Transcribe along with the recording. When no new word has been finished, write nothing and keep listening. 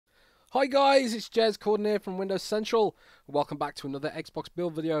Hi guys, it's Jez calling here from Windows Central. Welcome back to another Xbox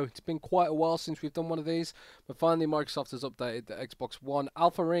build video. It's been quite a while since we've done one of these, but finally Microsoft has updated the Xbox One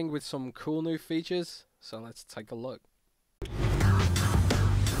Alpha Ring with some cool new features. So let's take a look.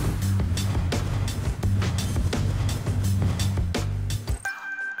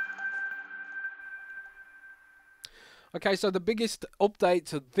 Okay, so the biggest update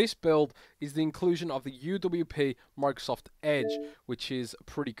to this build is the inclusion of the UWP Microsoft Edge, which is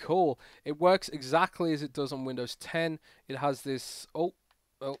pretty cool. It works exactly as it does on Windows 10. It has this,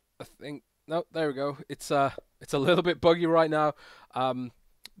 I think, no, there we go. It's a little bit buggy right now,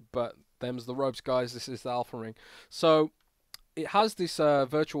 but them's the ropes, guys. This is the Alpha Ring. So it has this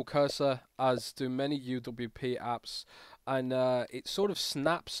virtual cursor, as do many UWP apps, and it sort of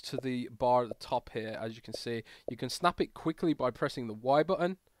snaps to the bar at the top here. As you can see, you can snap it quickly by pressing the Y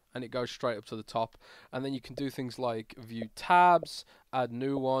button and it goes straight up to the top, and then you can do things like view tabs, add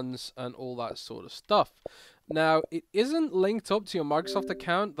new ones, and all that sort of stuff. Now, it isn't linked up to your Microsoft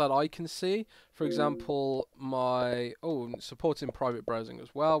account that I can see. For example, supporting private browsing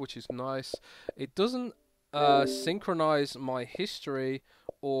as well, which is nice. It doesn't synchronize my history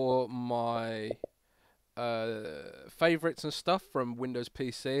or my favorites and stuff from Windows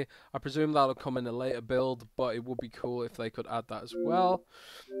PC. I presume that'll come in a later build, but it would be cool if they could add that as well.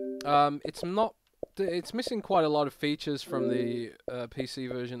 It's missing quite a lot of features from the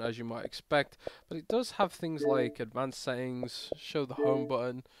PC version, as you might expect, but it does have things like advanced settings, show the home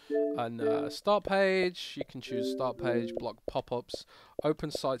button, and start page. You can choose start page, block pop-ups,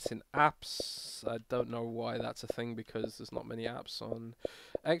 open sites in apps. I don't know why that's a thing because there's not many apps on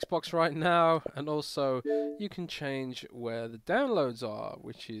Xbox right now, and also you can change where the downloads are,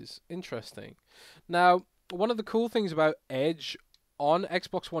 which is interesting. Now, one of the cool things about Edge on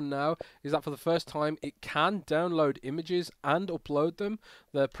Xbox One now is that for the first time it can download images and upload them.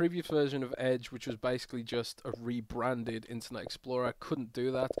 The previous version of Edge, which was basically just a rebranded Internet Explorer, couldn't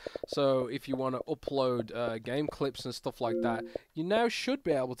do that. So if you want to upload game clips and stuff like that, you now should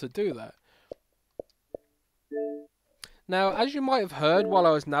be able to do that. Now, as you might have heard while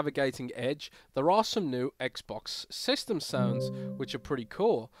I was navigating Edge, there are some new Xbox system sounds, which are pretty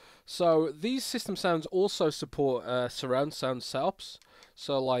cool. So these system sounds also support surround sound setups.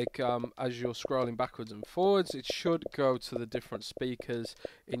 So like as you're scrolling backwards and forwards, it should go to the different speakers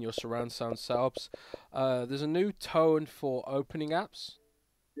in your surround sound setups. There's a new tone for opening apps,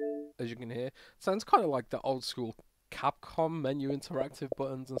 as you can hear. It sounds kind of like the old school Capcom menu interactive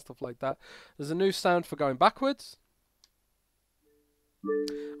buttons and stuff like that. There's a new sound for going backwards.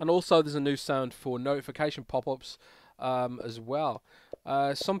 And also there's a new sound for notification pop-ups as well.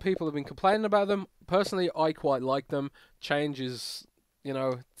 Some people have been complaining about them. Personally, I quite like them. Change is,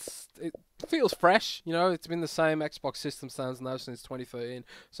 it feels fresh. It's been the same Xbox system sounds now since 2013,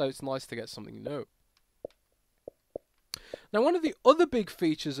 so it's nice to get something new. Now, one of the other big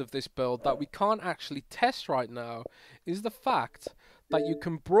features of this build that we can't actually test right now is the fact that you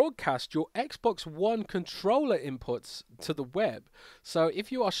can broadcast your Xbox One controller inputs to the web. So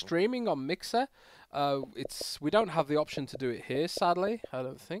if you are streaming on Mixer, we don't have the option to do it here, sadly. I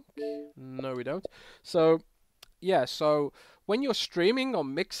don't think. No, we don't. So yeah, so when you're streaming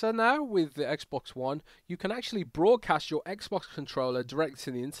on Mixer now with the Xbox One, you can actually broadcast your Xbox controller directly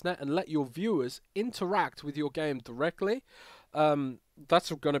to the internet and let your viewers interact with your game directly.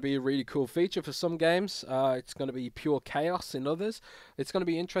 That's going to be a really cool feature for some games. It's going to be pure chaos in others. It's going to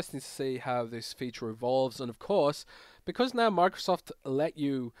be interesting to see how this feature evolves. And of course, because now Microsoft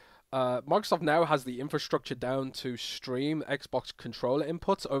now has the infrastructure down to stream Xbox controller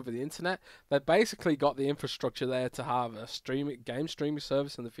inputs over the internet. They've basically got the infrastructure there to have a game streaming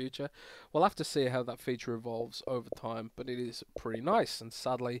service in the future. We'll have to see how that feature evolves over time, but it is pretty nice. And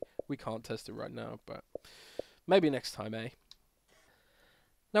sadly, we can't test it right now, but maybe next time, eh?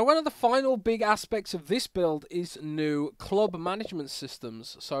 Now, one of the final big aspects of this build is new club management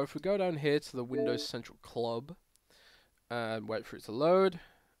systems. So if we go down here to the Windows Central Club and wait for it to load,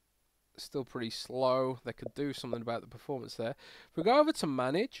 still pretty slow. They could do something about the performance there. If we go over to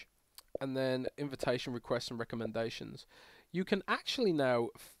Manage and then Invitation Requests and Recommendations, you can actually now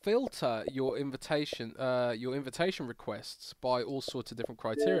filter your invitation requests by all sorts of different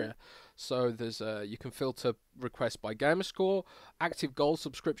criteria. So there's you can filter requests by gamer score, active gold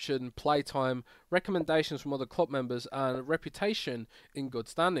subscription, playtime, recommendations from other club members, and reputation in good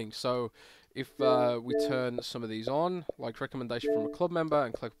standing. So if we turn some of these on, like recommendation from a club member,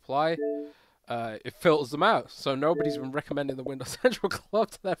 and click play, it filters them out. So nobody's been recommending the Windows Central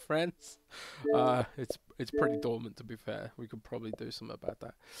Club to their friends. It's pretty dormant, to be fair. We could probably do something about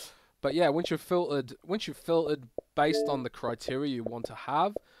that. But yeah, once you've filtered based on the criteria you want to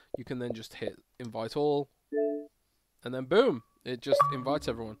have, you can then just hit invite all, and then boom, it just invites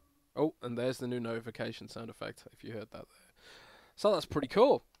everyone. Oh, and there's the new notification sound effect, if you heard that there. So that's pretty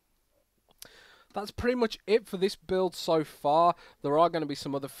cool. That's pretty much it for this build so far. There are going to be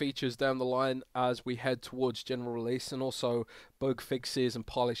some other features down the line as we head towards general release, and also bug fixes and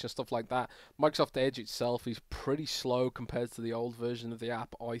polish and stuff like that. Microsoft Edge itself is pretty slow compared to the old version of the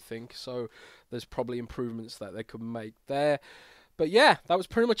app, I think, so there's probably improvements that they could make there. But yeah, that was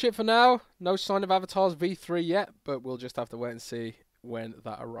pretty much it for now. No sign of Avatars V3 yet, but we'll just have to wait and see when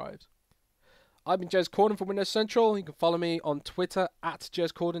that arrives. I've been Jez Corden from Windows Central. You can follow me on Twitter at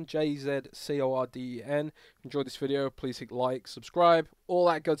Jez Corden, Jzcorden. If you enjoyed this video, please hit like, subscribe, all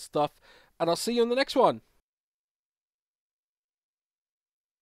that good stuff, and I'll see you in the next one.